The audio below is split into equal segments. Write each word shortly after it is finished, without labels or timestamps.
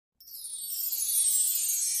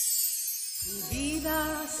Mi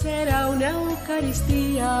vida será una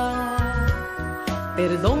Eucaristía,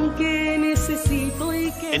 perdón que necesito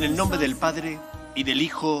y que... En el nombre del Padre, y del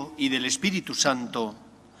Hijo, y del Espíritu Santo,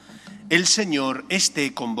 el Señor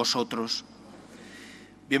esté con vosotros.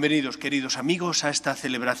 Bienvenidos, queridos amigos, a esta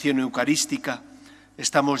celebración eucarística.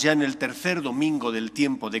 Estamos ya en el tercer domingo del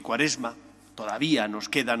tiempo de Cuaresma. Todavía nos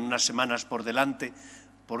quedan unas semanas por delante,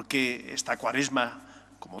 porque esta Cuaresma,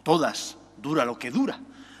 como todas, dura lo que dura.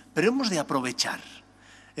 Pero hemos de aprovechar,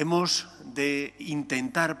 hemos de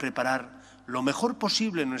intentar preparar lo mejor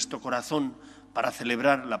posible en nuestro corazón para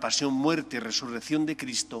celebrar la pasión, muerte y resurrección de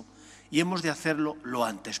Cristo, y hemos de hacerlo lo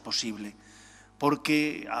antes posible,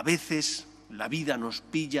 porque a veces la vida nos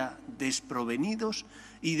pilla desprevenidos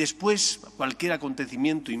y después cualquier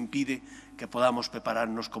acontecimiento impide que podamos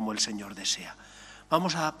prepararnos como el Señor desea.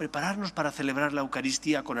 Vamos a prepararnos para celebrar la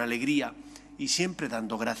Eucaristía con alegría y siempre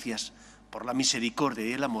dando gracias por la misericordia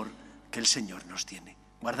y el amor que el Señor nos tiene.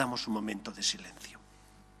 Guardamos un momento de silencio.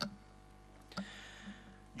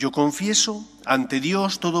 Yo confieso ante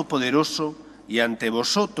Dios Todopoderoso y ante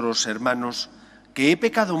vosotros, hermanos, que he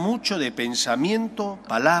pecado mucho de pensamiento,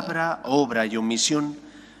 palabra, obra y omisión,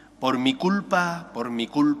 por mi culpa, por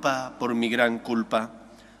mi gran culpa.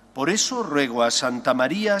 Por eso ruego a Santa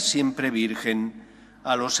María, siempre Virgen,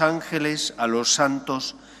 a los ángeles, a los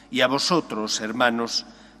santos y a vosotros, hermanos,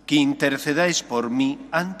 que intercedáis por mí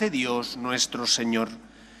ante Dios nuestro Señor.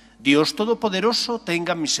 Dios Todopoderoso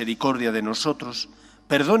tenga misericordia de nosotros,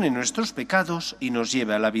 perdone nuestros pecados y nos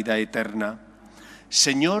lleve a la vida eterna.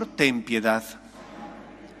 Señor, ten piedad.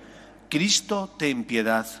 Cristo, ten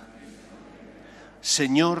piedad.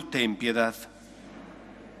 Señor, ten piedad.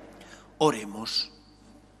 Oremos.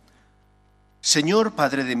 Señor,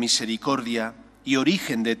 Padre de misericordia y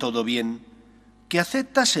origen de todo bien, que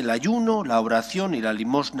aceptas el ayuno, la oración y la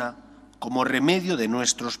limosna como remedio de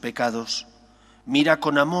nuestros pecados, mira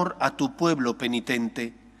con amor a tu pueblo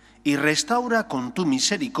penitente y restaura con tu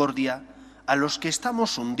misericordia a los que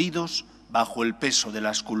estamos hundidos bajo el peso de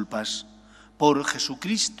las culpas. Por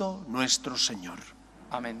Jesucristo nuestro Señor.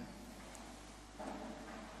 Amén.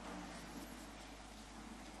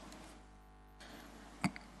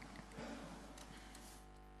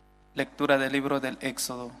 Lectura del libro del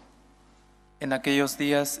Éxodo. En aquellos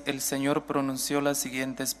días el Señor pronunció las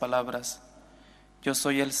siguientes palabras: Yo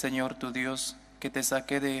soy el Señor tu Dios, que te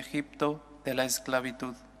saqué de Egipto, de la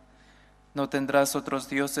esclavitud. No tendrás otros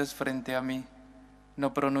dioses frente a mí.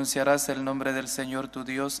 No pronunciarás el nombre del Señor tu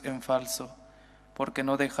Dios en falso, porque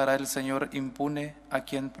no dejará el Señor impune a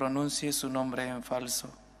quien pronuncie su nombre en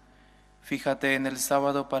falso. Fíjate en el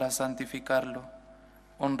sábado para santificarlo.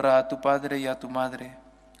 Honra a tu padre y a tu madre,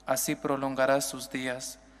 así prolongarás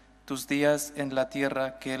tus días en la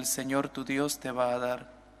tierra que el Señor tu Dios te va a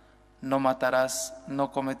dar. No matarás,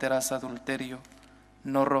 no cometerás adulterio,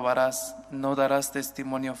 no robarás, no darás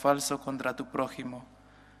testimonio falso contra tu prójimo,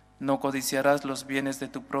 no codiciarás los bienes de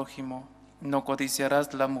tu prójimo, no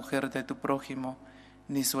codiciarás la mujer de tu prójimo,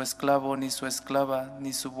 ni su esclavo, ni su esclava,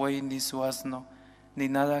 ni su buey, ni su asno, ni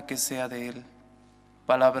nada que sea de él.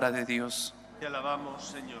 Palabra de Dios. Te alabamos,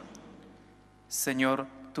 Señor. Señor,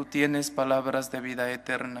 tú tienes palabras de vida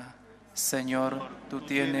eterna. Señor, tú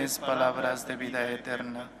tienes palabras de vida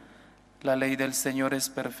eterna. La ley del Señor es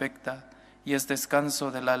perfecta y es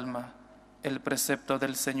descanso del alma. El precepto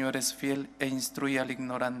del Señor es fiel e instruye al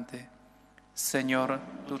ignorante. Señor,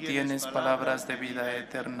 tú tienes palabras de vida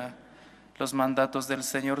eterna. Los mandatos del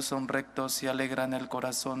Señor son rectos y alegran el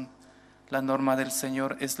corazón. La norma del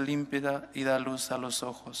Señor es límpida y da luz a los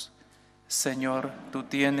ojos. Señor, tú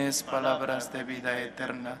tienes palabras de vida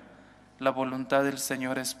eterna. La voluntad del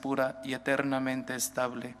Señor es pura y eternamente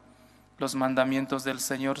estable. Los mandamientos del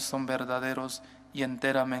Señor son verdaderos y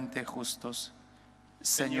enteramente justos.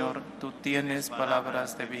 Señor, tú tienes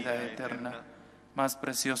palabras de vida eterna, más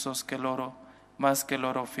preciosos que el oro, más que el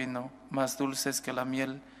oro fino, más dulces que la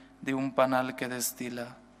miel de un panal que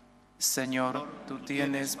destila. Señor, tú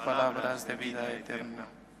tienes palabras de vida eterna.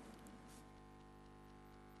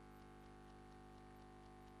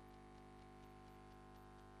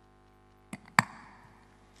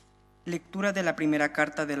 Lectura de la primera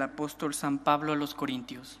carta del apóstol San Pablo a los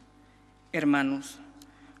Corintios. Hermanos,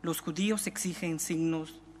 los judíos exigen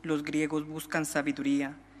signos, los griegos buscan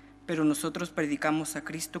sabiduría, pero nosotros predicamos a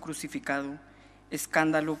Cristo crucificado,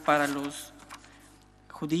 escándalo para los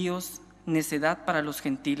judíos, necedad para los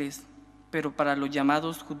gentiles, pero para los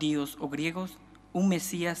llamados judíos o griegos, un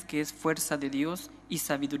Mesías que es fuerza de Dios y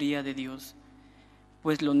sabiduría de Dios.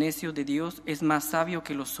 Pues lo necio de Dios es más sabio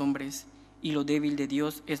que los hombres, y lo débil de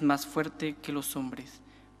Dios es más fuerte que los hombres.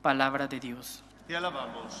 Palabra de Dios. Te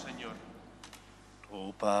alabamos, Señor.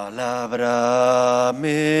 Tu palabra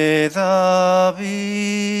me da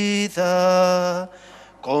vida,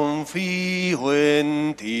 confío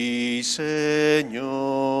en ti, Señor.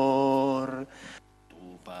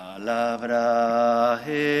 Tu palabra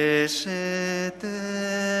es eterna,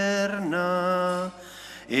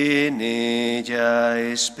 en ella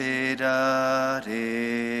esperaré.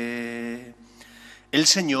 El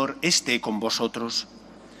Señor esté con vosotros.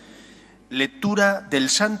 Lectura del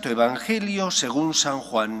Santo Evangelio según San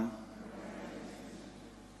Juan.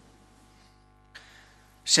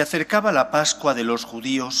 Se acercaba la Pascua de los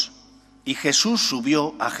judíos y Jesús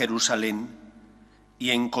subió a Jerusalén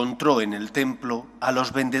y encontró en el templo a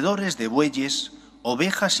los vendedores de bueyes,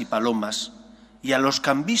 ovejas y palomas y a los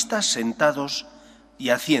cambistas sentados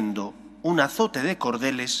y haciendo un azote de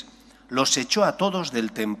cordeles los echó a todos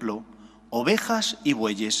del templo, ovejas y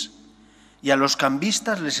bueyes. Y a los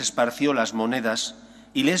cambistas les esparció las monedas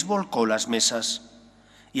y les volcó las mesas.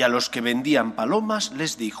 Y a los que vendían palomas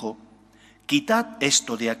les dijo: quitad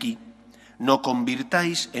esto de aquí, no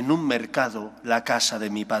convirtáis en un mercado la casa de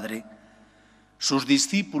mi Padre. Sus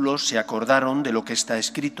discípulos se acordaron de lo que está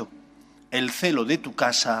escrito: el celo de tu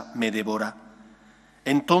casa me devora.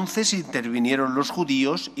 Entonces intervinieron los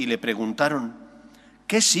judíos y le preguntaron: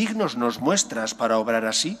 ¿qué signos nos muestras para obrar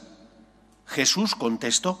así? Jesús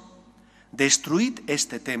contestó: destruid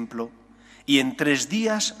este templo, y en 3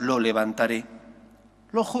 días lo levantaré.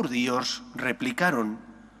 Los judíos replicaron: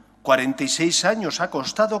 46 años ha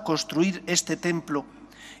costado construir este templo,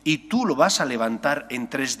 ¿y tú lo vas a levantar en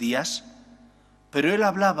 3 días? Pero él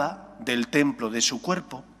hablaba del templo de su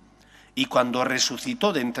cuerpo, y cuando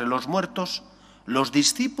resucitó de entre los muertos, los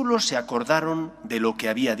discípulos se acordaron de lo que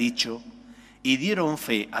había dicho, y dieron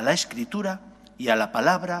fe a la Escritura y a la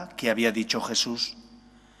palabra que había dicho Jesús.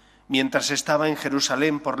 Mientras estaba en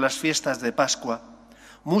Jerusalén por las fiestas de Pascua,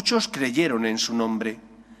 muchos creyeron en su nombre,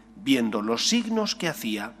 viendo los signos que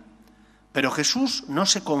hacía. Pero Jesús no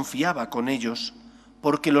se confiaba con ellos,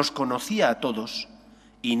 porque los conocía a todos,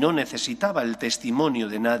 y no necesitaba el testimonio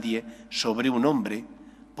de nadie sobre un hombre,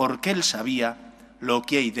 porque él sabía lo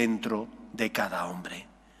que hay dentro de cada hombre.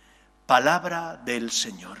 Palabra del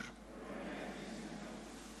Señor.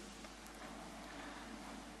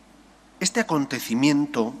 Este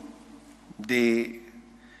acontecimiento de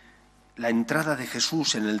la entrada de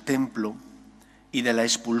Jesús en el templo y de la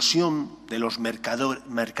expulsión de los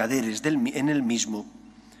mercaderes en el mismo,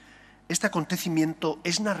 este acontecimiento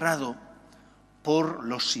es narrado por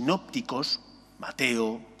los sinópticos,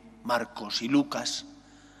 Mateo, Marcos y Lucas,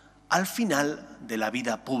 al final de la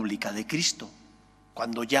vida pública de Cristo,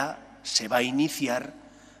 cuando ya se va a iniciar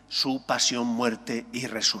su pasión, muerte y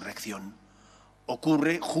resurrección.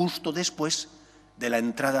 Ocurre justo después de la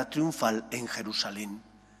entrada triunfal en Jerusalén,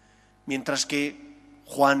 mientras que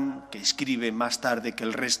Juan, que escribe más tarde que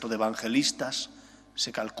el resto de evangelistas,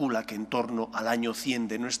 se calcula que en torno al año 100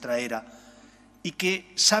 de nuestra era, y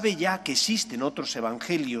que sabe ya que existen otros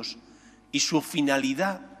evangelios y su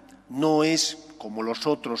finalidad no es, como los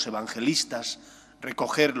otros evangelistas,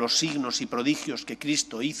 recoger los signos y prodigios que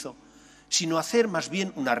Cristo hizo, sino hacer más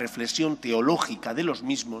bien una reflexión teológica de los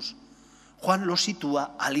mismos. Juan los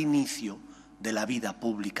sitúa al inicio de la vida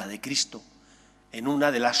pública de Cristo, en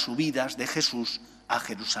una de las subidas de Jesús a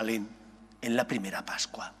Jerusalén, en la primera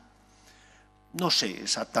Pascua. No sé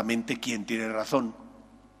exactamente quién tiene razón.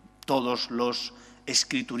 Todos los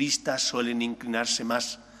escrituristas suelen inclinarse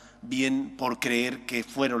más bien por creer que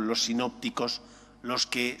fueron los sinópticos los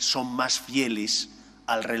que son más fieles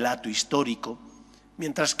al relato histórico,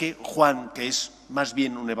 mientras que Juan, que es más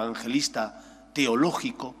bien un evangelista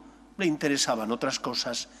teológico, le interesaban otras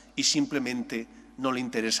cosas y simplemente no le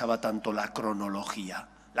interesaba tanto la cronología,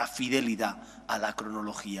 la fidelidad a la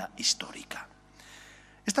cronología histórica.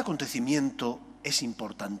 Este acontecimiento es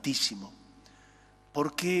importantísimo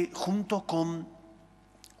porque junto con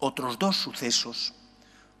otros 2 sucesos,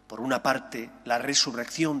 por una parte la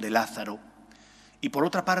resurrección de Lázaro y por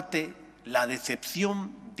otra parte la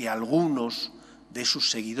decepción de algunos de sus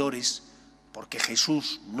seguidores, porque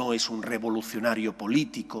Jesús no es un revolucionario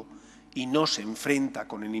político y no se enfrenta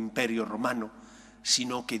con el Imperio Romano,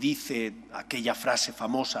 sino que dice aquella frase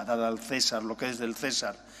famosa: dad al César lo que es del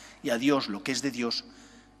César y a Dios lo que es de Dios.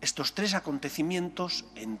 Estos 3 acontecimientos,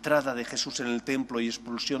 entrada de Jesús en el templo y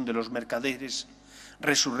expulsión de los mercaderes,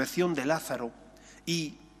 resurrección de Lázaro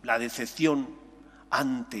y la decepción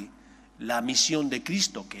ante la misión de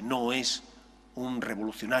Cristo, que no es un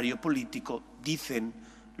revolucionario político, dicen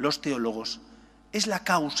los teólogos, es la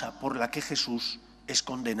causa por la que Jesús es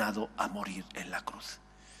condenado a morir en la cruz.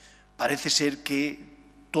 Parece ser que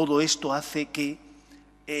todo esto hace que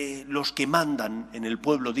los que mandan en el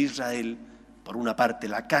pueblo de Israel por una parte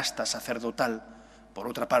la casta sacerdotal, por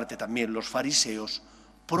otra parte también los fariseos,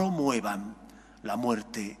 promuevan la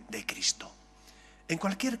muerte de Cristo. En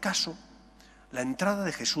cualquier caso, la entrada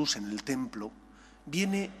de Jesús en el templo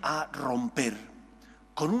viene a romper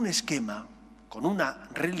con un esquema, con una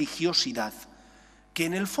religiosidad que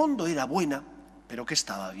en el fondo era buena, pero que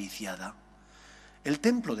estaba viciada. El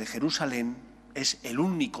templo de Jerusalén es el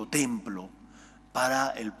único templo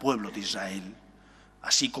para el pueblo de Israel.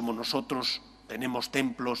 Así como nosotros tenemos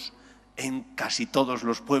templos en casi todos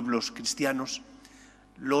los pueblos cristianos,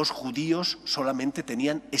 los judíos solamente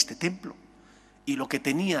tenían este templo. Y lo que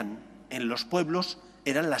tenían en los pueblos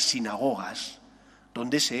eran las sinagogas,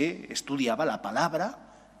 donde se estudiaba la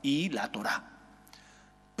palabra y la Torá.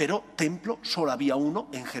 Pero templo solo había uno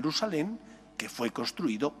en Jerusalén, que fue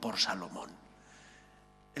construido por Salomón.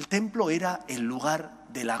 El templo era el lugar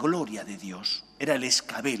de la gloria de Dios, era el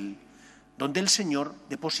escabel donde el Señor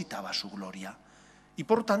depositaba su gloria. Y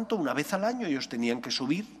por tanto, una vez al año ellos tenían que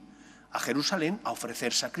subir a Jerusalén a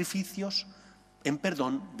ofrecer sacrificios en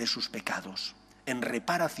perdón de sus pecados, en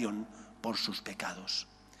reparación por sus pecados.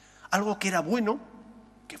 Algo que era bueno,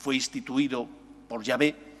 que fue instituido por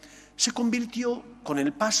Yahvé, se convirtió con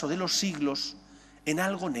el paso de los siglos en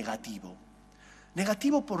algo negativo.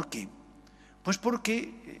 ¿Negativo por qué? Pues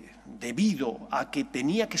porque debido a que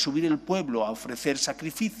tenía que subir el pueblo a ofrecer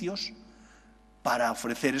sacrificios, para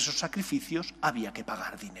ofrecer esos sacrificios había que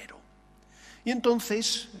pagar dinero. Y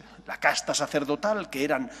entonces la casta sacerdotal, que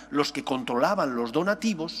eran los que controlaban los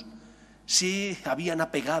donativos, se habían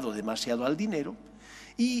apegado demasiado al dinero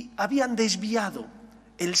y habían desviado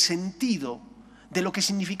el sentido de lo que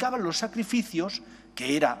significaban los sacrificios,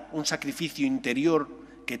 que era un sacrificio interior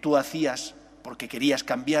que tú hacías porque querías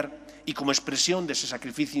cambiar, y como expresión de ese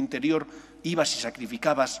sacrificio interior ibas y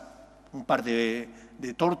sacrificabas un par de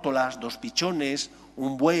tórtolas, 2 pichones,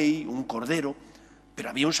 un buey, un cordero, pero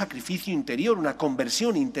había un sacrificio interior, una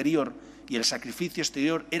conversión interior, y el sacrificio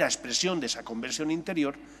exterior era expresión de esa conversión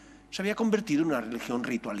interior. Se había convertido en una religión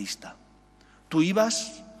ritualista. Tú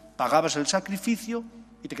ibas, pagabas el sacrificio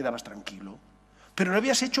y te quedabas tranquilo. Pero no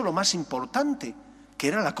habías hecho lo más importante, que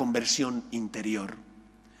era la conversión interior.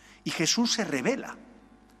 Y Jesús se rebela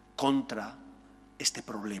contra este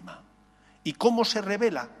problema. ¿Y cómo se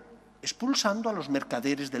rebela? Expulsando a los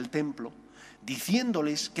mercaderes del templo,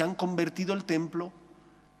 diciéndoles que han convertido el templo,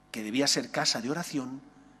 que debía ser casa de oración,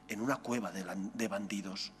 en una cueva de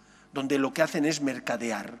bandidos, donde lo que hacen es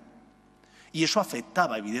mercadear. Y eso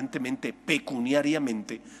afectaba, evidentemente,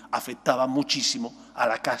 pecuniariamente, afectaba muchísimo a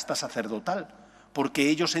la casta sacerdotal, porque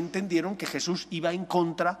ellos entendieron que Jesús iba en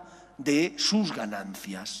contra de sus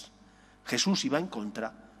ganancias. Jesús iba en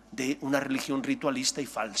contra de una religión ritualista y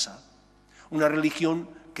falsa, una religión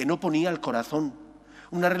que no ponía el corazón,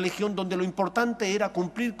 una religión donde lo importante era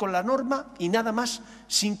cumplir con la norma y nada más,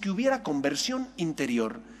 sin que hubiera conversión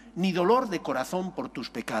interior, ni dolor de corazón por tus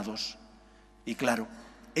pecados. Y claro,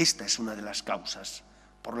 esta es una de las causas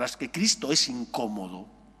por las que Cristo es incómodo,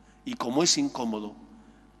 y como es incómodo,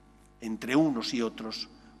 entre unos y otros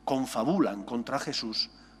confabulan contra Jesús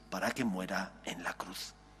para que muera en la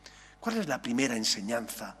cruz. ¿Cuál es la primera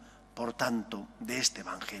enseñanza, por tanto, de este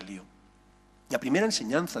Evangelio? La primera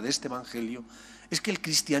enseñanza de este Evangelio es que el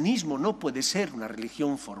cristianismo no puede ser una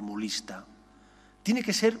religión formulista. Tiene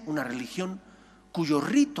que ser una religión cuyos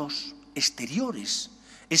ritos exteriores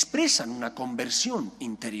expresan una conversión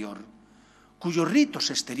interior, cuyos ritos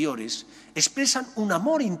exteriores expresan un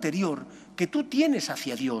amor interior que tú tienes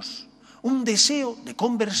hacia Dios, un deseo de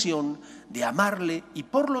conversión, de amarle y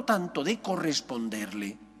por lo tanto de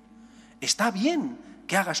corresponderle. Está bien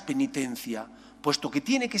que hagas penitencia, puesto que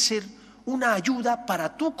tiene que ser una ayuda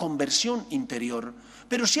para tu conversión interior.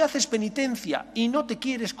 Pero si haces penitencia y no te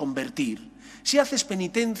quieres convertir, si haces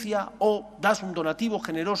penitencia o das un donativo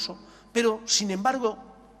generoso, pero sin embargo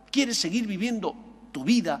quieres seguir viviendo tu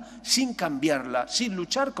vida sin cambiarla, sin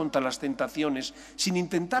luchar contra las tentaciones, sin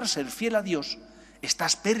intentar ser fiel a Dios,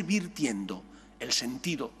 estás pervirtiendo el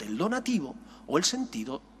sentido del donativo o el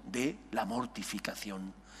sentido de la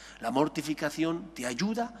mortificación. La mortificación te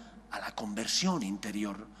ayuda a la conversión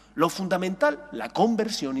interior. Lo fundamental, la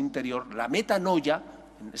conversión interior, la metanoia,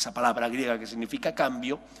 esa palabra griega que significa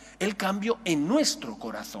cambio, el cambio en nuestro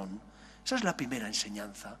corazón. Esa es la primera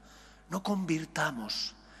enseñanza. No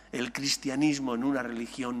convirtamos el cristianismo en una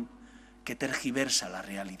religión que tergiversa la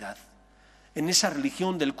realidad. En esa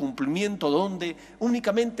religión del cumplimiento donde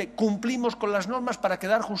únicamente cumplimos con las normas para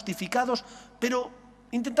quedar justificados, pero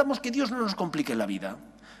intentamos que Dios no nos complique la vida.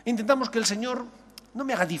 Intentamos que el Señor no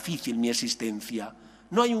me haga difícil mi existencia.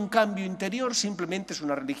 No hay un cambio interior, simplemente es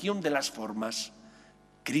una religión de las formas.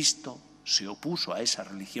 Cristo se opuso a esa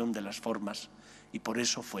religión de las formas y por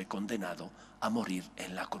eso fue condenado a morir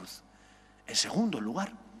en la cruz. En segundo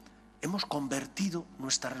lugar, hemos convertido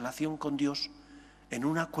nuestra relación con Dios en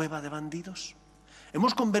una cueva de bandidos.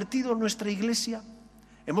 Hemos convertido nuestra iglesia,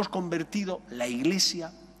 hemos convertido la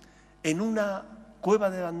iglesia en una cueva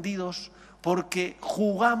de bandidos porque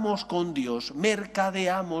jugamos con Dios,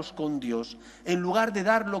 mercadeamos con Dios. En lugar de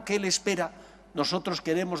dar lo que Él espera, nosotros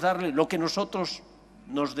queremos darle lo que nosotros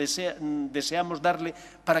deseamos darle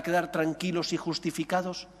para quedar tranquilos y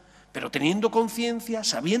justificados. Pero teniendo conciencia,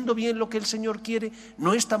 sabiendo bien lo que el Señor quiere,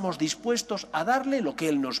 no estamos dispuestos a darle lo que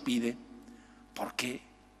Él nos pide, porque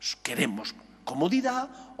queremos comodidad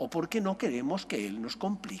o porque no queremos que Él nos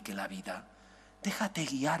complique la vida. Déjate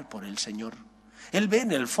guiar por el Señor. Él ve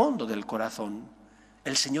en el fondo del corazón.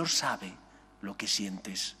 El Señor sabe lo que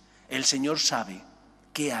sientes. El Señor sabe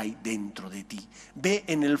qué hay dentro de ti. Ve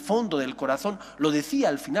en el fondo del corazón. Lo decía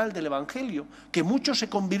al final del Evangelio, que muchos se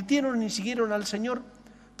convirtieron y siguieron al Señor,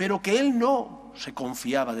 pero que Él no se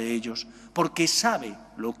confiaba de ellos, porque sabe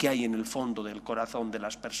lo que hay en el fondo del corazón de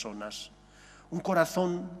las personas. Un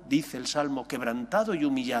corazón, dice el Salmo, quebrantado y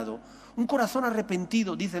humillado. Un corazón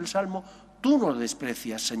arrepentido, dice el Salmo, tú no lo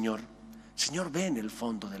desprecias, Señor. Señor, ve en el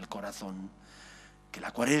fondo del corazón. Que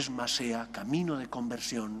la Cuaresma sea camino de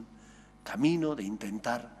conversión, camino de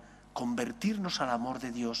intentar convertirnos al amor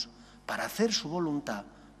de Dios para hacer su voluntad,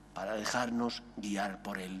 para dejarnos guiar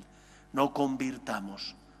por Él. No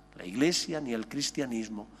convirtamos la Iglesia ni el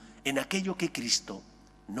cristianismo en aquello que Cristo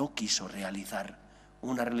no quiso realizar.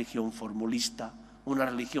 Una religión formulista, una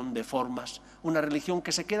religión de formas, una religión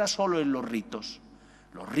que se queda solo en los ritos.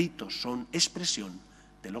 Los ritos son expresión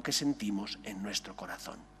de lo que sentimos en nuestro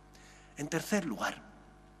corazón. En tercer lugar,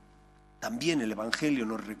 también el Evangelio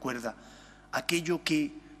nos recuerda aquello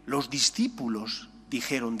que los discípulos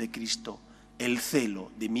dijeron de Cristo: el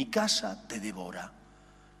celo de mi casa te devora.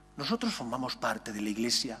 Nosotros formamos parte de la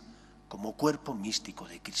Iglesia como cuerpo místico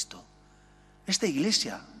de Cristo. Esta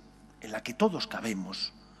Iglesia en la que todos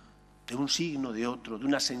cabemos, de un signo, de otro, de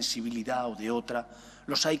una sensibilidad o de otra.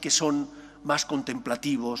 Los hay que son más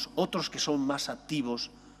contemplativos, otros que son más activos.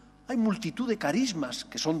 Hay multitud de carismas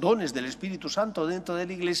que son dones del Espíritu Santo dentro de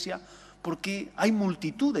la Iglesia, porque hay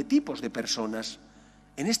multitud de tipos de personas.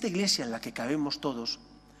 En esta Iglesia en la que cabemos todos,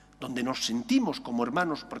 donde nos sentimos como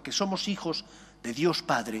hermanos porque somos hijos de Dios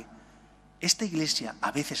Padre, esta Iglesia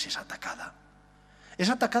a veces es atacada. Es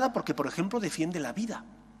atacada porque, por ejemplo, defiende la vida.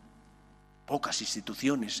 Pocas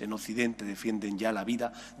instituciones en Occidente defienden ya la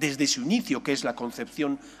vida desde su inicio, que es la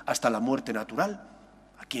concepción, hasta la muerte natural.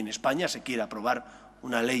 Aquí en España se quiere aprobar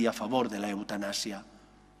una ley a favor de la eutanasia.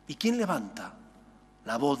 ¿Y quién levanta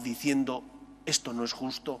la voz diciendo esto no es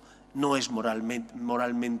justo, no es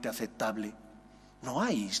moralmente aceptable? No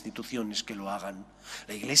hay instituciones que lo hagan.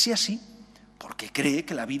 La Iglesia sí, porque cree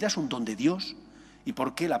que la vida es un don de Dios y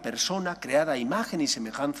porque la persona creada a imagen y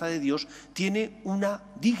semejanza de Dios tiene una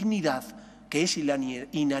dignidad que es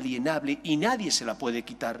inalienable y nadie se la puede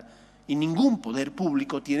quitar, y ningún poder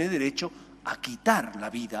público tiene derecho a quitar la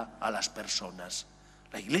vida a las personas.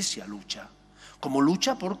 La Iglesia lucha, como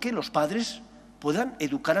lucha porque los padres puedan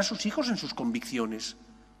educar a sus hijos en sus convicciones.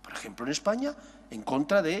 Por ejemplo, en España, en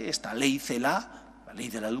contra de esta ley CELA, la ley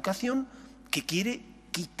de la educación, que quiere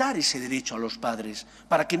quitar ese derecho a los padres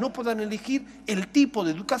para que no puedan elegir el tipo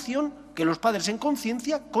de educación que los padres en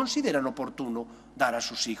conciencia consideran oportuno dar a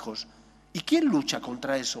sus hijos. ¿Y quién lucha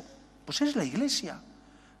contra eso? Pues es la Iglesia.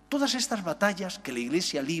 Todas estas batallas que la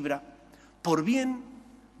Iglesia libra por bien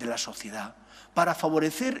de la sociedad, para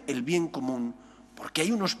favorecer el bien común, porque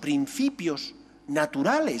hay unos principios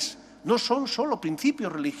naturales, no son solo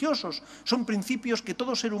principios religiosos, son principios que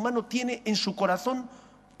todo ser humano tiene en su corazón,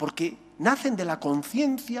 porque nacen de la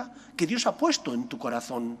conciencia que Dios ha puesto en tu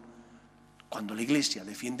corazón. Cuando la Iglesia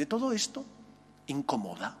defiende todo esto,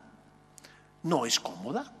 incomoda. No es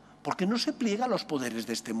cómoda, porque no se pliega a los poderes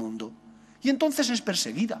de este mundo. Y entonces es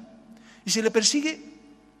perseguida. Y se le persigue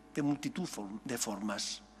de multitud de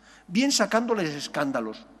formas. Bien sacándoles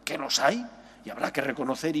escándalos, que los hay, y habrá que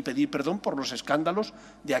reconocer y pedir perdón por los escándalos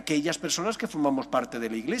de aquellas personas que formamos parte de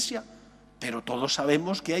la Iglesia. Pero todos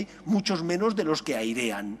sabemos que hay muchos menos de los que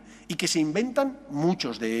airean y que se inventan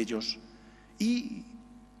muchos de ellos. Y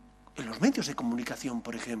en los medios de comunicación,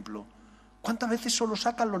 por ejemplo, ¿cuántas veces solo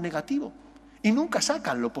sacan lo negativo y nunca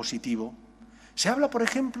sacan lo positivo? Se habla, por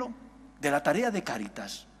ejemplo, de la tarea de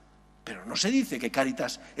Cáritas, pero no se dice que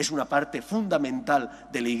Cáritas es una parte fundamental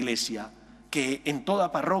de la Iglesia, que en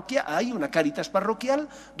toda parroquia hay una Cáritas parroquial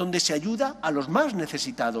donde se ayuda a los más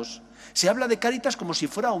necesitados. Se habla de Cáritas como si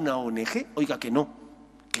fuera una ONG, oiga que no,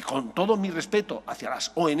 que con todo mi respeto hacia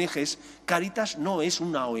las ONGs, Cáritas no es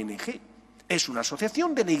una ONG. Es una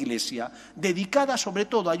asociación de la Iglesia dedicada sobre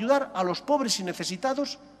todo a ayudar a los pobres y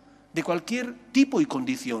necesitados de cualquier tipo y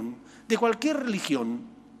condición, de cualquier religión.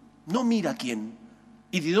 No mira quién.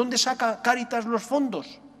 ¿Y de dónde saca Cáritas los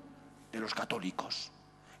fondos? De los católicos.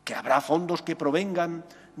 Que habrá fondos que provengan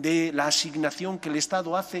de la asignación que el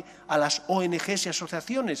Estado hace a las ONGs y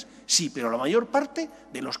asociaciones. Sí, pero la mayor parte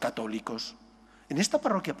de los católicos. En esta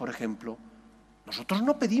parroquia, por ejemplo, nosotros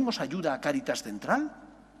no pedimos ayuda a Cáritas Central,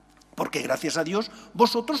 porque gracias a Dios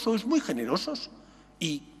vosotros sois muy generosos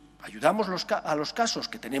y ayudamos a los casos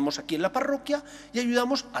que tenemos aquí en la parroquia y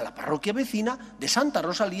ayudamos a la parroquia vecina de Santa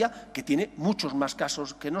Rosalía, que tiene muchos más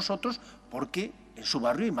casos que nosotros porque en su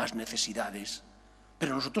barrio hay más necesidades.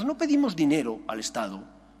 Pero nosotros no pedimos dinero al Estado,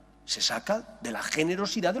 se saca de la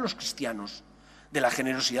generosidad de los cristianos, de la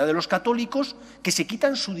generosidad de los católicos que se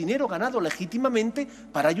quitan su dinero ganado legítimamente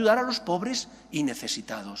para ayudar a los pobres y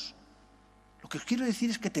necesitados. Lo que os quiero decir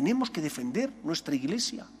es que tenemos que defender nuestra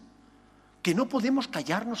Iglesia, que no podemos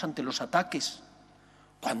callarnos ante los ataques.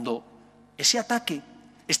 Cuando ese ataque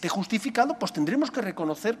esté justificado, pues tendremos que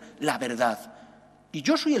reconocer la verdad. Y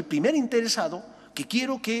yo soy el primer interesado que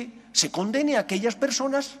quiero que se condene a aquellas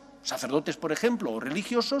personas, sacerdotes por ejemplo, o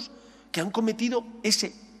religiosos, que han cometido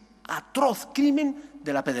ese atroz crimen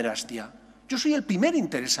de la pederastia. Yo soy el primer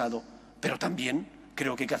interesado, pero también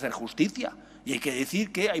creo que hay que hacer justicia. Y hay que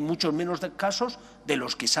decir que hay muchos menos casos de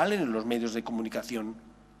los que salen en los medios de comunicación,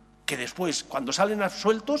 que después, cuando salen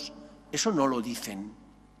absueltos, eso no lo dicen,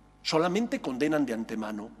 solamente condenan de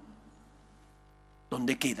antemano.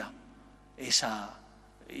 ¿Dónde queda esa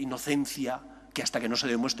inocencia que hasta que no se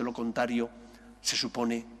demuestre lo contrario se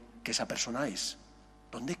supone que esa persona es?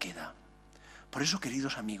 ¿Dónde queda? Por eso,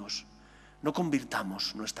 queridos amigos, no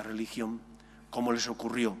convirtamos nuestra religión como les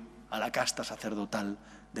ocurrió a la casta sacerdotal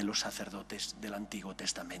de los sacerdotes del Antiguo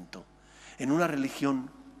Testamento, en una religión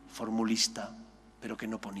formulista, pero que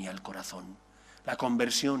no ponía el corazón. La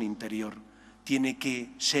conversión interior tiene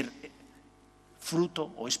que ser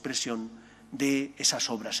fruto o expresión de esas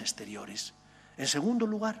obras exteriores. En segundo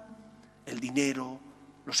lugar, el dinero,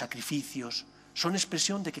 los sacrificios, son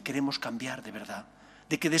expresión de que queremos cambiar de verdad,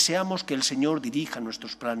 de que deseamos que el Señor dirija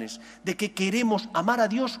nuestros planes, de que queremos amar a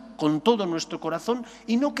Dios con todo nuestro corazón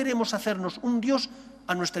y no queremos hacernos un Dios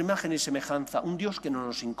a nuestra imagen y semejanza, un Dios que no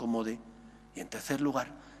nos incomode. Y en tercer lugar,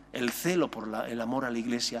 el celo por el amor a la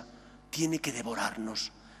Iglesia tiene que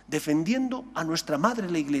devorarnos, defendiendo a nuestra Madre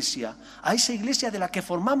la Iglesia, a esa Iglesia de la que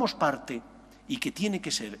formamos parte y que tiene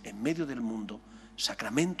que ser en medio del mundo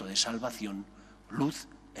sacramento de salvación, luz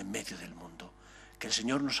en medio del mundo. Que el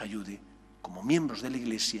Señor nos ayude, como miembros de la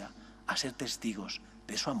Iglesia, a ser testigos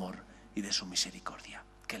de su amor y de su misericordia.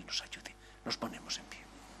 Que Él nos ayude. Nos ponemos en pie.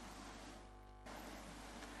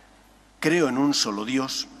 Creo en un solo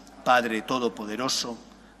Dios, Padre Todopoderoso,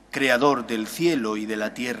 Creador del cielo y de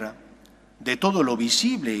la tierra, de todo lo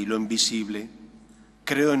visible y lo invisible.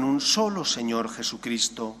 Creo en un solo Señor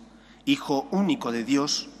Jesucristo, Hijo único de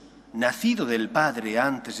Dios, nacido del Padre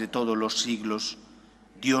antes de todos los siglos,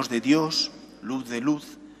 Dios de Dios, luz de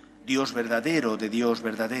luz, Dios verdadero de Dios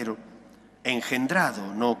verdadero,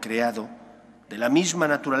 engendrado, no creado, de la misma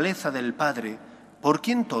naturaleza del Padre, por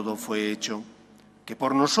quien todo fue hecho, que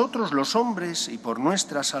por nosotros los hombres y por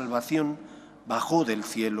nuestra salvación bajó del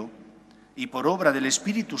cielo, y por obra del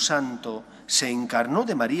Espíritu Santo se encarnó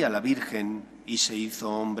de María la Virgen y se hizo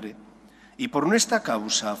hombre, y por nuestra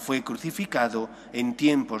causa fue crucificado en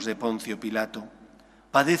tiempos de Poncio Pilato,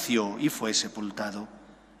 padeció y fue sepultado,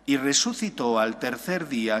 y resucitó al tercer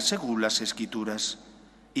día según las Escrituras,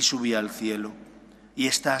 y subió al cielo, y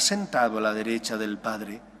está sentado a la derecha del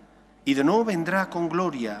Padre, y de nuevo vendrá con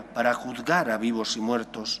gloria para juzgar a vivos y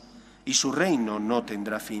muertos, y su reino no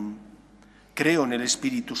tendrá fin. Creo en el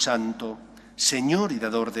Espíritu Santo, Señor y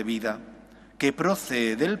dador de vida, que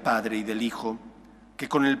procede del Padre y del Hijo, que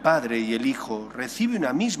con el Padre y el Hijo recibe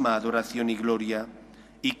una misma adoración y gloria,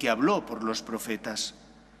 y que habló por los profetas.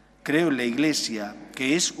 Creo en la Iglesia,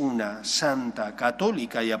 que es una, santa,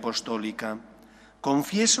 católica y apostólica.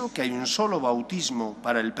 Confieso que hay un solo bautismo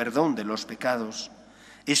para el perdón de los pecados.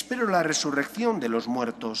 Espero la resurrección de los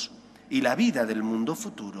muertos y la vida del mundo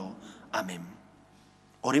futuro. Amén.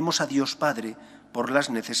 Oremos a Dios Padre por las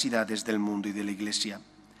necesidades del mundo y de la Iglesia.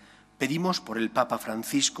 Pedimos por el Papa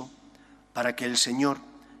Francisco, para que el Señor,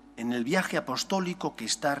 en el viaje apostólico que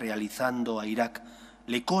está realizando a Irak,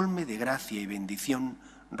 le colme de gracia y bendición.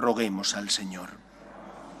 Roguemos al Señor.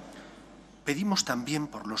 Pedimos también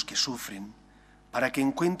por los que sufren, para que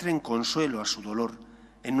encuentren consuelo a su dolor.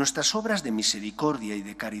 En nuestras obras de misericordia y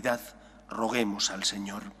de caridad, roguemos al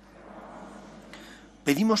Señor.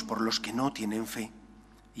 Pedimos por los que no tienen fe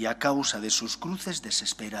y a causa de sus cruces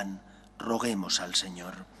desesperan. roguemos al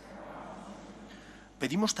Señor.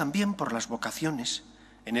 Pedimos también por las vocaciones,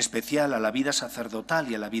 en especial a la vida sacerdotal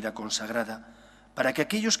y a la vida consagrada, para que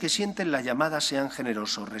aquellos que sienten la llamada sean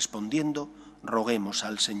generosos, respondiendo, roguemos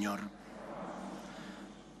al Señor.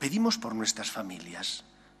 Pedimos por nuestras familias,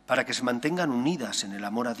 para que se mantengan unidas en el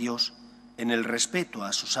amor a Dios, en el respeto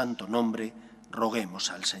a su santo nombre,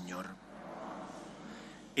 roguemos al Señor.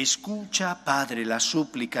 Escucha, Padre, las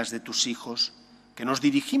súplicas de tus hijos, que nos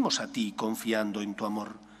dirigimos a ti confiando en tu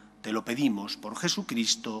amor. Te lo pedimos por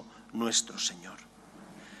Jesucristo nuestro Señor.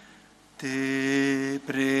 Te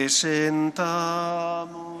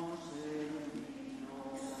presentamos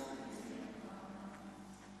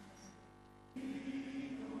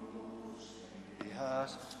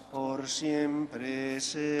por siempre,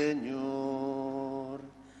 Señor.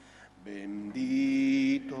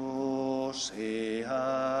 Bendito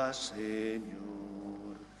seas,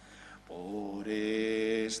 Señor, por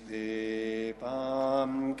este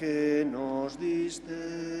pan que nos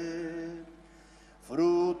diste,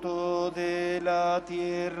 fruto de la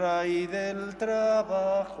tierra y del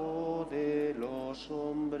trabajo de los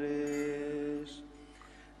hombres.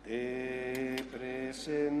 Te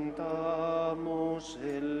presentamos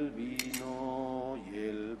el vino y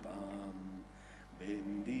el pan.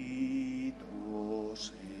 Bendito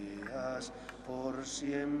seas por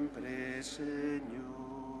siempre, Señor.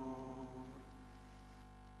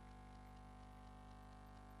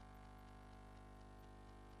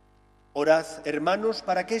 Orad, hermanos,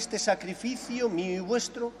 para que este sacrificio mío y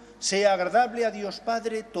vuestro sea agradable a Dios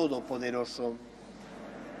Padre Todopoderoso.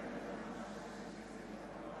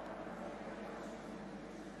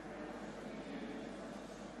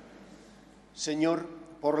 Señor,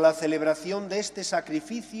 por la celebración de este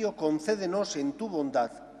sacrificio, concédenos en tu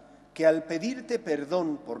bondad que al pedirte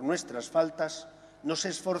perdón por nuestras faltas, nos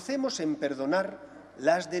esforcemos en perdonar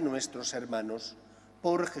las de nuestros hermanos.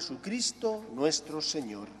 Por Jesucristo nuestro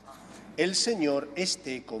Señor. El Señor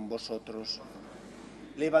esté con vosotros.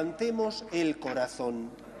 Levantemos el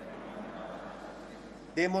corazón.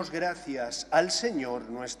 Demos gracias al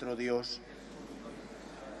Señor nuestro Dios.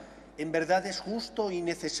 En verdad es justo y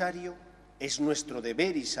necesario, es nuestro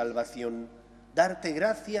deber y salvación, darte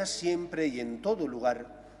gracias siempre y en todo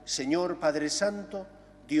lugar, Señor Padre Santo,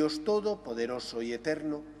 Dios Todopoderoso y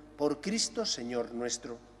Eterno, por Cristo Señor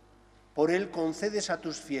nuestro. Por Él concedes a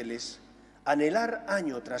tus fieles anhelar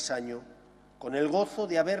año tras año, con el gozo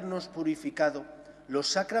de habernos purificado los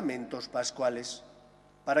sacramentos pascuales,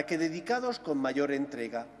 para que, dedicados con mayor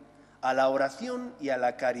entrega a la oración y a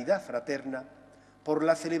la caridad fraterna, por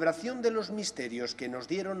la celebración de los misterios que nos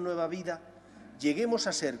dieron nueva vida, lleguemos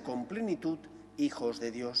a ser con plenitud hijos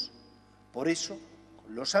de Dios. Por eso,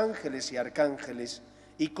 con los ángeles y arcángeles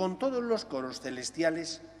y con todos los coros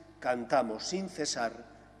celestiales, cantamos sin cesar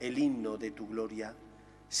el himno de tu gloria.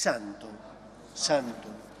 Santo, santo,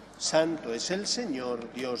 santo es el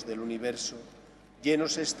Señor, Dios del universo.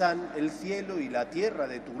 Llenos están el cielo y la tierra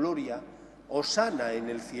de tu gloria. Hosana en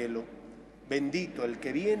el cielo. Bendito el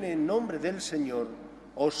que viene en nombre del Señor,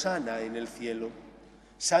 hosana en el cielo.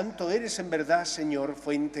 Santo eres en verdad, Señor,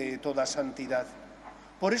 fuente de toda santidad.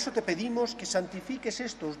 Por eso te pedimos que santifiques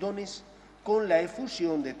estos dones con la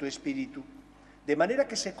efusión de tu Espíritu, de manera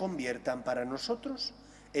que se conviertan para nosotros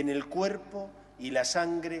en el cuerpo y la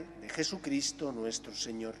sangre de Jesucristo nuestro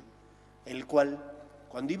Señor, el cual,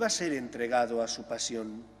 cuando iba a ser entregado a su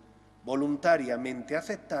pasión, voluntariamente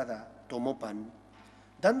aceptada, tomó pan.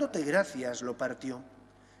 Dándote gracias, lo partió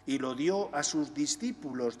y lo dio a sus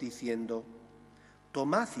discípulos, diciendo: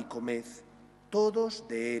 tomad y comed todos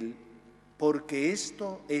de él, porque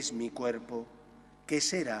esto es mi cuerpo, que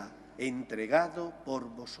será entregado por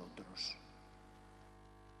vosotros.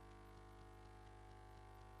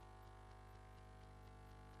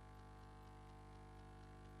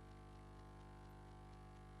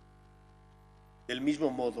 Del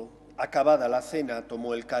mismo modo, acabada la cena,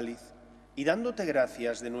 tomó el cáliz, y dándote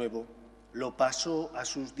gracias de nuevo, lo pasó a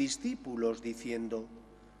sus discípulos, diciendo: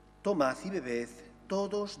 tomad y bebed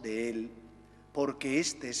todos de él, porque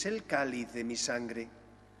este es el cáliz de mi sangre,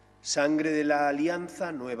 sangre de la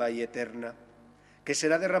alianza nueva y eterna, que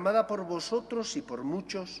será derramada por vosotros y por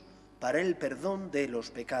muchos para el perdón de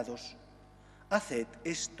los pecados. Haced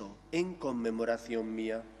esto en conmemoración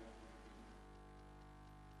mía.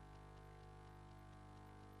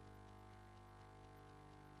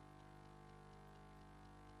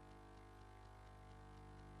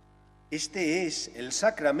 Este es el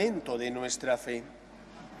sacramento de nuestra fe.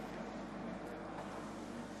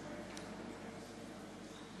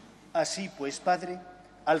 Así pues, Padre,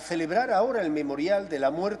 al celebrar ahora el memorial de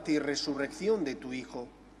la muerte y resurrección de tu Hijo,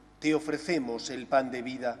 te ofrecemos el pan de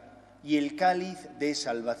vida, y el cáliz de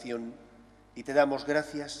salvación. Y te damos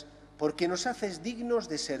gracias porque nos haces dignos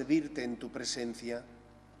de servirte en tu presencia.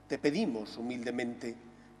 Te pedimos humildemente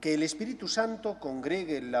que el Espíritu Santo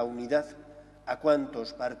congregue en la unidad a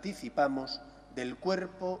cuantos participamos del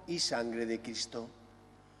cuerpo y sangre de Cristo.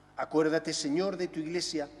 Acuérdate, Señor, de tu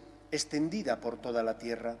Iglesia, extendida por toda la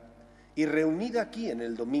tierra y reunida aquí en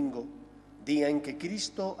el domingo, día en que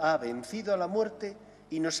Cristo ha vencido a la muerte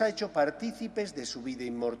y nos ha hecho partícipes de su vida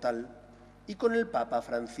inmortal, y con el Papa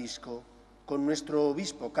Francisco, con nuestro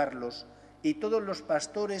obispo Carlos y todos los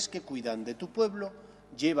pastores que cuidan de tu pueblo,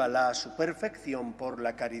 llévala a su perfección por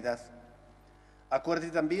la caridad.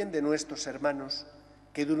 Acuérdate también de nuestros hermanos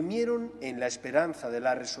que durmieron en la esperanza de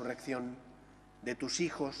la resurrección, de tus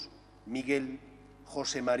hijos Miguel,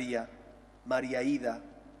 José María, María Ida,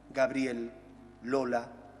 Gabriel, Lola,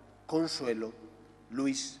 Consuelo,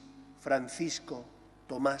 Luis, Francisco,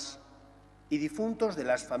 Tomás, y difuntos de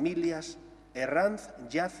las familias Herranz,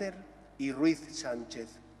 Yacer y Ruiz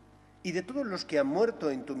Sánchez, y de todos los que han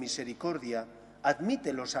muerto en tu misericordia,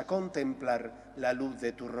 admítelos a contemplar la luz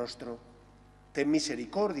de tu rostro. Ten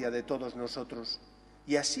misericordia de todos nosotros,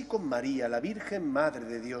 y así con María, la Virgen Madre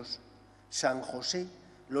de Dios, San José,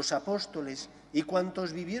 los apóstoles y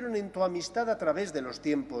cuantos vivieron en tu amistad a través de los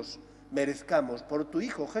tiempos, merezcamos por tu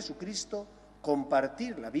Hijo Jesucristo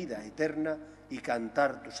compartir la vida eterna y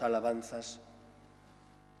cantar tus alabanzas.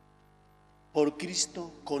 Por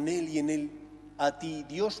Cristo, con Él y en Él, a ti,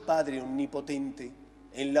 Dios Padre Omnipotente,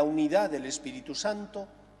 en la unidad del Espíritu Santo,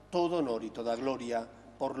 todo honor y toda gloria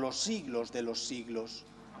por los siglos de los siglos.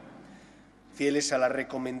 Fieles a la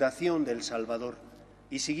recomendación del Salvador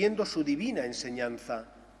y siguiendo su divina enseñanza,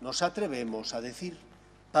 nos atrevemos a decir: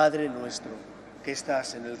 Padre nuestro, que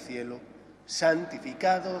estás en el cielo,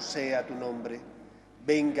 santificado sea tu nombre.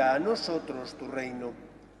 Venga a nosotros tu reino.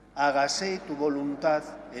 Hágase tu voluntad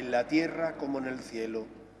en la tierra como en el cielo.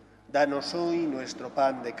 Danos hoy nuestro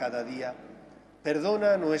pan de cada día.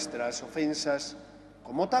 Perdona nuestras ofensas,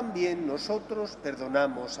 como también nosotros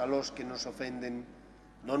perdonamos a los que nos ofenden.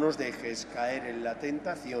 No nos dejes caer en la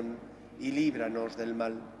tentación y líbranos del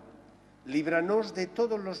mal. Líbranos de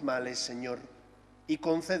todos los males, Señor, y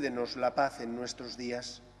concédenos la paz en nuestros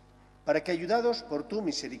días, para que, ayudados por tu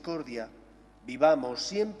misericordia, vivamos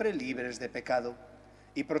siempre libres de pecado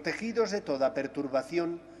y protegidos de toda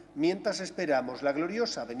perturbación, mientras esperamos la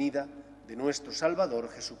gloriosa venida de nuestro Salvador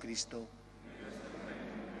Jesucristo.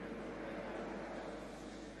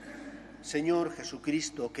 Señor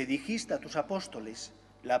Jesucristo, que dijiste a tus apóstoles: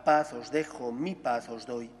 la paz os dejo, mi paz os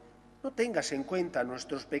doy, no tengas en cuenta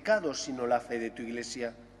nuestros pecados, sino la fe de tu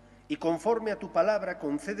Iglesia, y conforme a tu palabra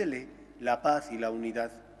concédele la paz y la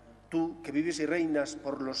unidad. Tú, que vives y reinas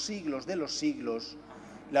por los siglos de los siglos,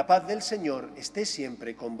 la paz del Señor esté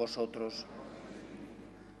siempre con vosotros.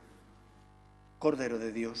 Cordero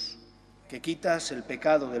de Dios, que quitas el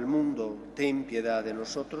pecado del mundo, ten piedad de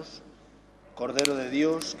nosotros. Cordero de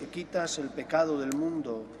Dios, que quitas el pecado del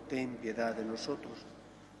mundo, ten piedad de nosotros.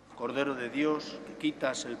 Cordero de Dios, que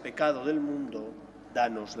quitas el pecado del mundo,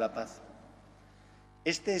 danos la paz.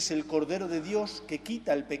 Este es el Cordero de Dios que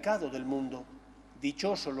quita el pecado del mundo.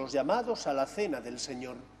 Dichosos los llamados a la cena del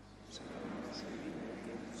Señor.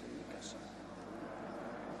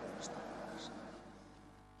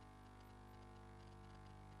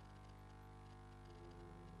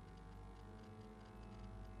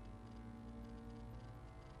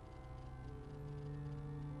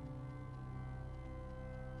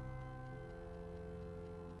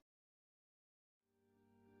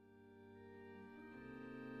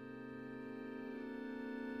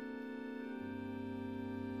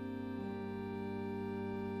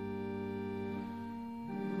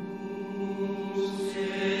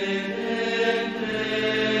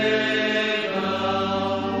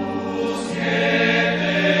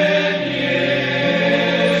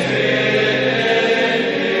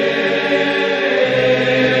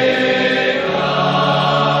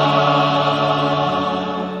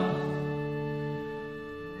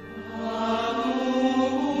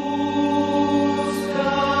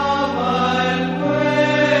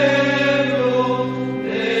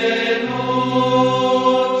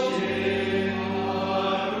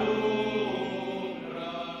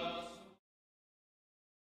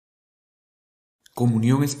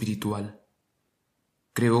 Comunión espiritual.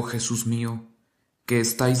 Creo, Jesús mío, que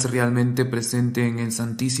estáis realmente presente en el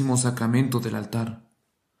Santísimo Sacramento del altar.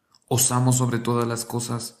 Os amo sobre todas las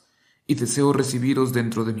cosas y deseo recibiros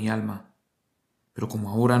dentro de mi alma. Pero como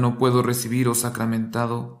ahora no puedo recibiros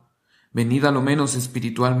sacramentado, venid a lo menos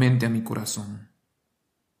espiritualmente a mi corazón.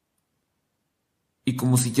 Y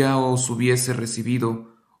como si ya os hubiese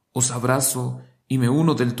recibido, os abrazo y me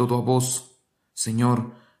uno del todo a vos.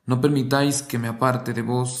 Señor, no permitáis que me aparte de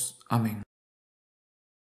vos. Amén.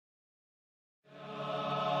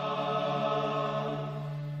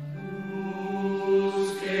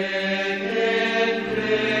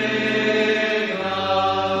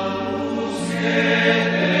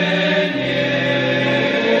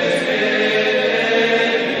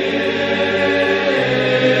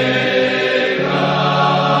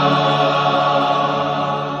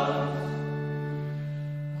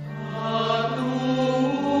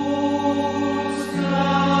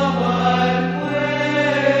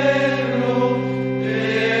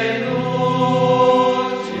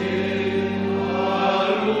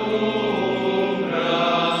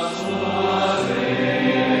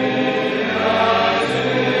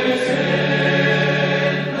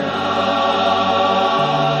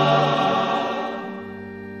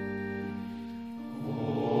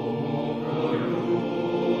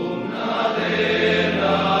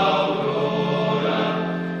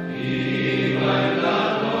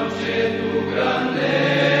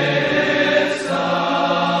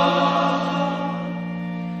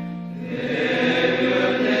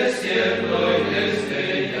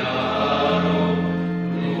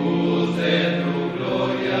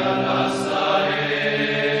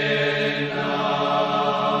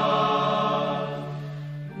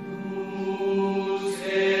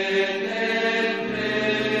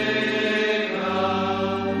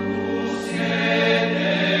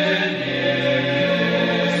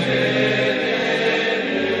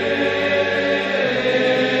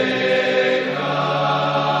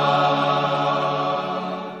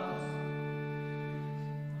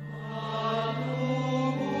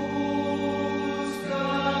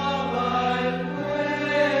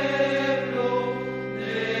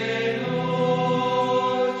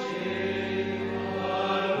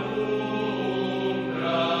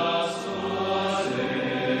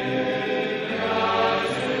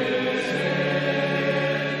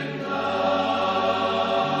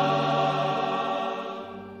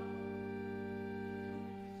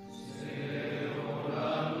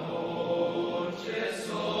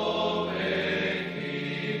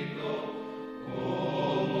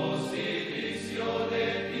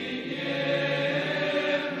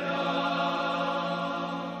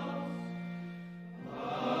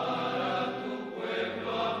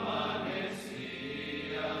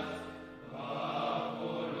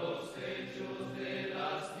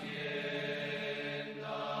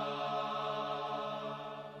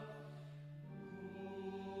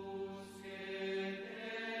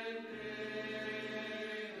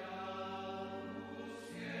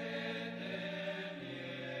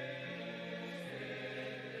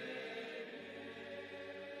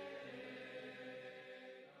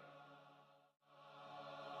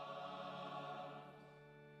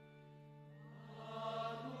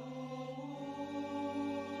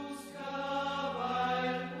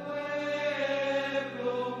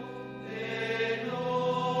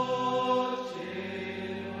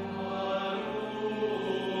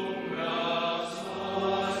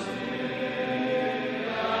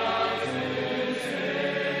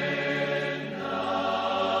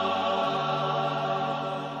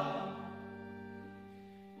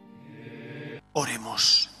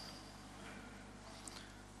 Oremos.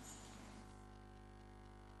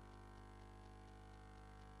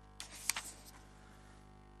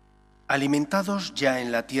 Alimentados ya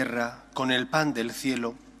en la tierra con el pan del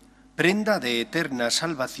cielo, prenda de eterna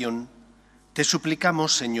salvación, te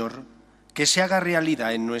suplicamos, Señor, que se haga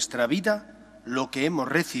realidad en nuestra vida lo que hemos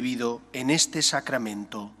recibido en este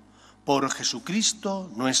sacramento. Por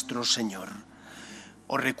Jesucristo nuestro Señor.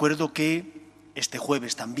 Os recuerdo que este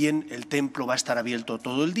jueves también el templo va a estar abierto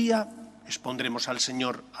todo el día. Expondremos al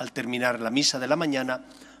Señor al terminar la misa de la mañana.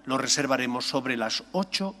 Lo reservaremos sobre las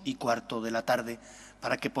 8:15 de la tarde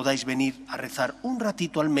para que podáis venir a rezar un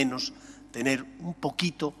ratito al menos, tener un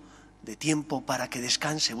poquito de tiempo para que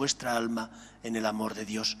descanse vuestra alma en el amor de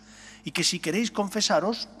Dios. Y que si queréis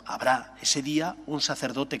confesaros, habrá ese día un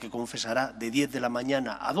sacerdote que confesará de 10 de la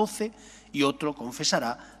mañana a 12 y otro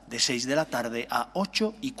confesará de 6 de la tarde a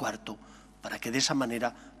 8:15, para que de esa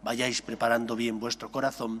manera vayáis preparando bien vuestro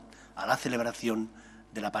corazón a la celebración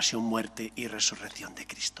de la pasión, muerte y resurrección de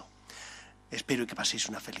Cristo. Espero que paséis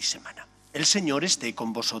una feliz semana. El Señor esté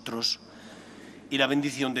con vosotros y la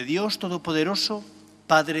bendición de Dios Todopoderoso,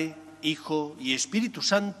 Padre, Hijo y Espíritu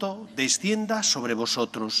Santo, descienda sobre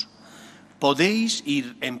vosotros. Podéis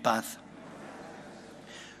ir en paz.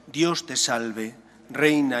 Dios te salve,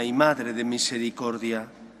 Reina y Madre de misericordia,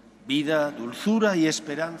 vida, dulzura y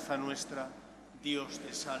esperanza nuestra. Dios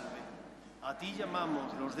te salve. A ti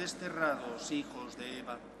llamamos los desterrados hijos de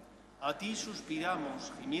Eva. A ti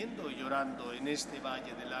suspiramos, gimiendo y llorando en este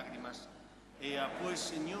valle de lágrimas. Ea pues,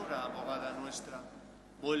 Señora, abogada nuestra,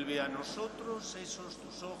 vuelve a nosotros esos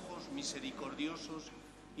tus ojos misericordiosos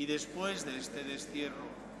y después de este destierro,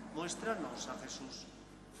 muéstranos a Jesús,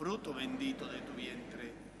 fruto bendito de tu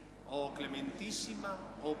vientre. Oh clementísima,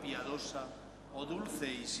 oh piadosa, oh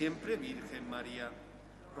dulce y siempre Virgen María,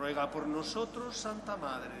 ruega por nosotros, Santa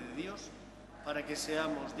Madre de Dios, para que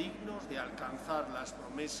seamos dignos de alcanzar las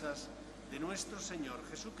promesas de nuestro Señor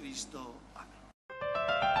Jesucristo.